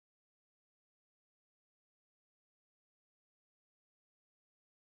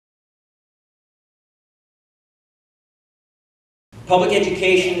Public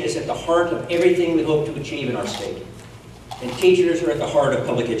education is at the heart of everything we hope to achieve in our state, and teachers are at the heart of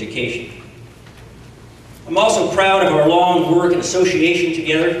public education. I'm also proud of our long work and association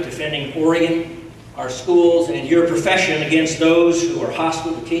together, defending Oregon, our schools, and your profession against those who are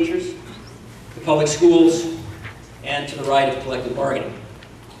hostile to teachers, to public schools, and to the right of collective bargaining.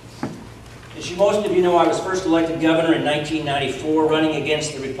 As most of you know, I was first elected governor in 1994, running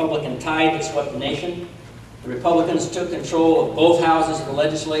against the Republican tide that swept the nation. The Republicans took control of both houses of the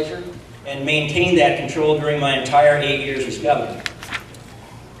legislature and maintained that control during my entire 8 years as governor.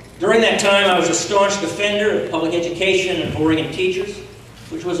 During that time, I was a staunch defender of public education and Oregon teachers,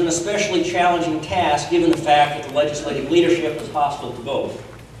 which was an especially challenging task given the fact that the legislative leadership was hostile to both.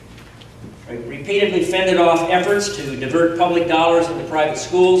 I repeatedly fended off efforts to divert public dollars into private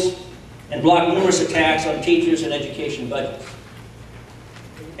schools and blocked numerous attacks on teachers and education budgets.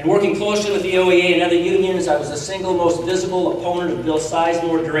 And working closely with the OEA and other unions, I was the single most visible opponent of Bill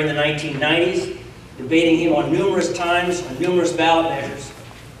Sizemore during the 1990s, debating him on numerous times on numerous ballot measures.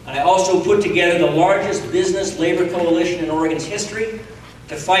 And I also put together the largest business labor coalition in Oregon's history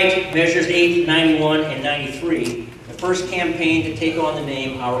to fight Measures 8, 91, and 93, the first campaign to take on the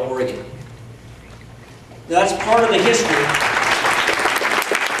name Our Oregon. Now, that's part of the history.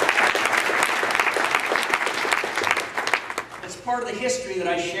 Part of the history that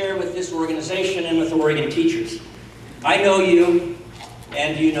I share with this organization and with Oregon teachers. I know you,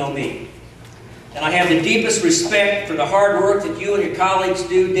 and you know me. And I have the deepest respect for the hard work that you and your colleagues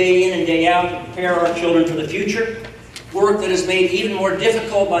do day in and day out to prepare our children for the future, work that is made even more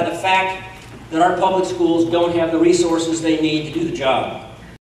difficult by the fact that our public schools don't have the resources they need to do the job.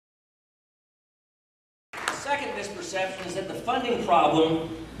 The second misperception is that the funding problem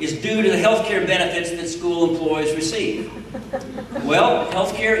is due to the health care benefits that school employees receive. Well,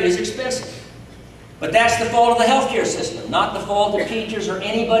 health care is expensive. But that's the fault of the health care system, not the fault of teachers or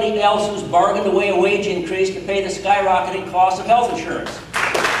anybody else who's bargained away a wage increase to pay the skyrocketing cost of health insurance.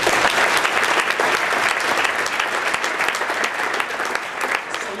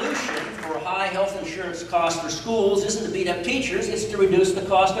 The solution for high health insurance costs for schools isn't to beat up teachers, it's to reduce the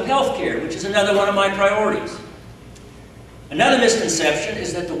cost of health care, which is another one of my priorities. Another misconception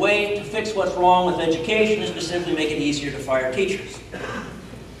is that the way to fix what's wrong with education is to simply make it easier to fire teachers.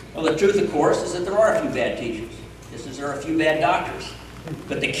 Well, the truth, of course, is that there are a few bad teachers, just as there are a few bad doctors.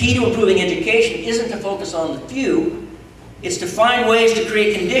 But the key to improving education isn't to focus on the few, it's to find ways to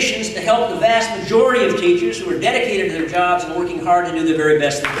create conditions to help the vast majority of teachers who are dedicated to their jobs and working hard to do the very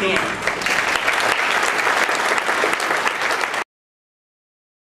best they can.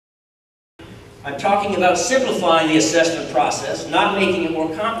 I'm talking about simplifying the assessment process, not making it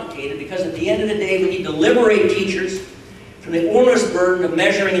more complicated, because at the end of the day, we need to liberate teachers from the onerous burden of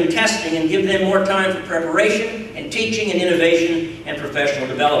measuring and testing and give them more time for preparation and teaching and innovation and professional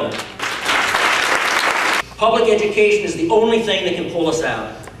development. Public education is the only thing that can pull us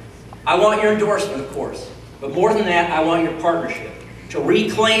out. I want your endorsement, of course, but more than that, I want your partnership to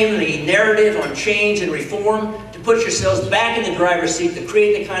reclaim the narrative on change and reform, to put yourselves back in the driver's seat to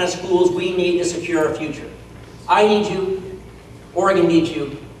create the kind of schools we need to secure our future. I need you, Oregon needs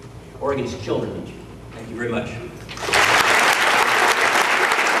you, Oregon's children need you. Thank you very much.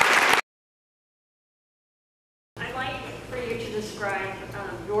 I'd like for you to describe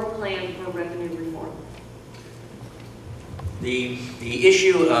your plan for revenue reform. The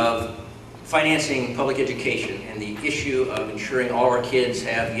issue of financing public education and the issue of ensuring all our kids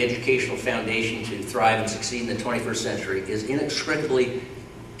have the educational foundation to thrive and succeed in the 21st century is inextricably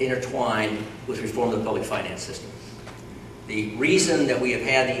intertwined with reform of the public finance system. The reason that we have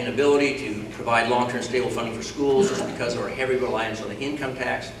had the inability to provide long-term stable funding for schools is because of our heavy reliance on the income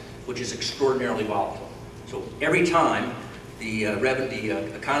tax, which is extraordinarily volatile. So every time the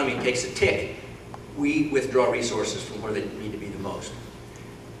economy takes a tick, we withdraw resources from where they need to be the most.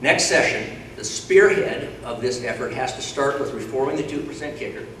 Next session, the spearhead of this effort has to start with reforming the 2%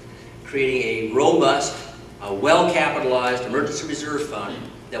 kicker, creating a robust, well-capitalized emergency reserve fund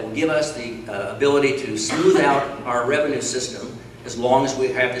that will give us the ability to smooth out our revenue system as long as we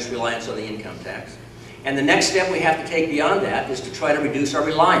have this reliance on the income tax. And the next step we have to take beyond that is to try to reduce our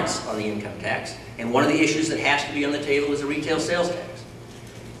reliance on the income tax. And one of the issues that has to be on the table is the retail sales tax.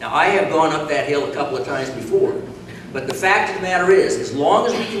 Now, I have gone up that hill a couple of times before, but the fact of the matter is, as long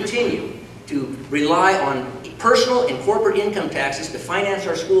as we continue to rely on personal and corporate income taxes to finance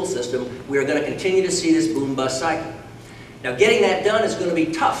our school system, we are going to continue to see this boom-bust cycle. Now, getting that done is going to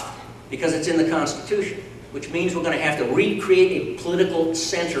be tough because it's in the Constitution, which means we're going to have to recreate a political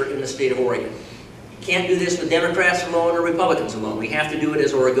center in the state of Oregon. You can't do this with Democrats alone or Republicans alone. We have to do it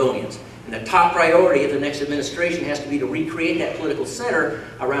as Oregonians. And the top priority of the next administration has to be to recreate that political center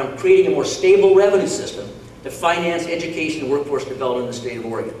around creating a more stable revenue system to finance education and workforce development in the state of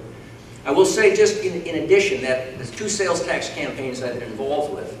Oregon. I will say just in addition that the 2 sales tax campaigns I've been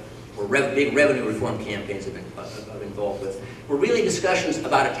involved with, or big revenue reform campaigns I've been involved with, were really discussions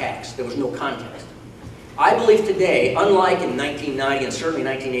about a tax. There was no contest. I believe today, unlike in 1990 and certainly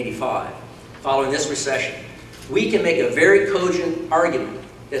 1985, following this recession, we can make a very cogent argument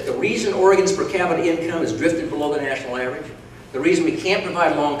that the reason Oregon's per capita income has drifted below the national average, the reason we can't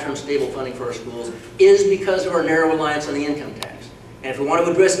provide long-term stable funding for our schools, is because of our narrow reliance on the income tax. And if we want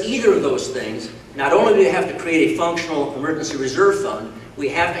to address either of those things, not only do we have to create a functional emergency reserve fund, we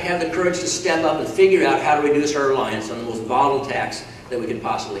have to have the courage to step up and figure out how to reduce our reliance on the most volatile tax that we could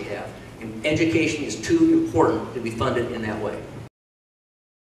possibly have. And education is too important to be funded in that way.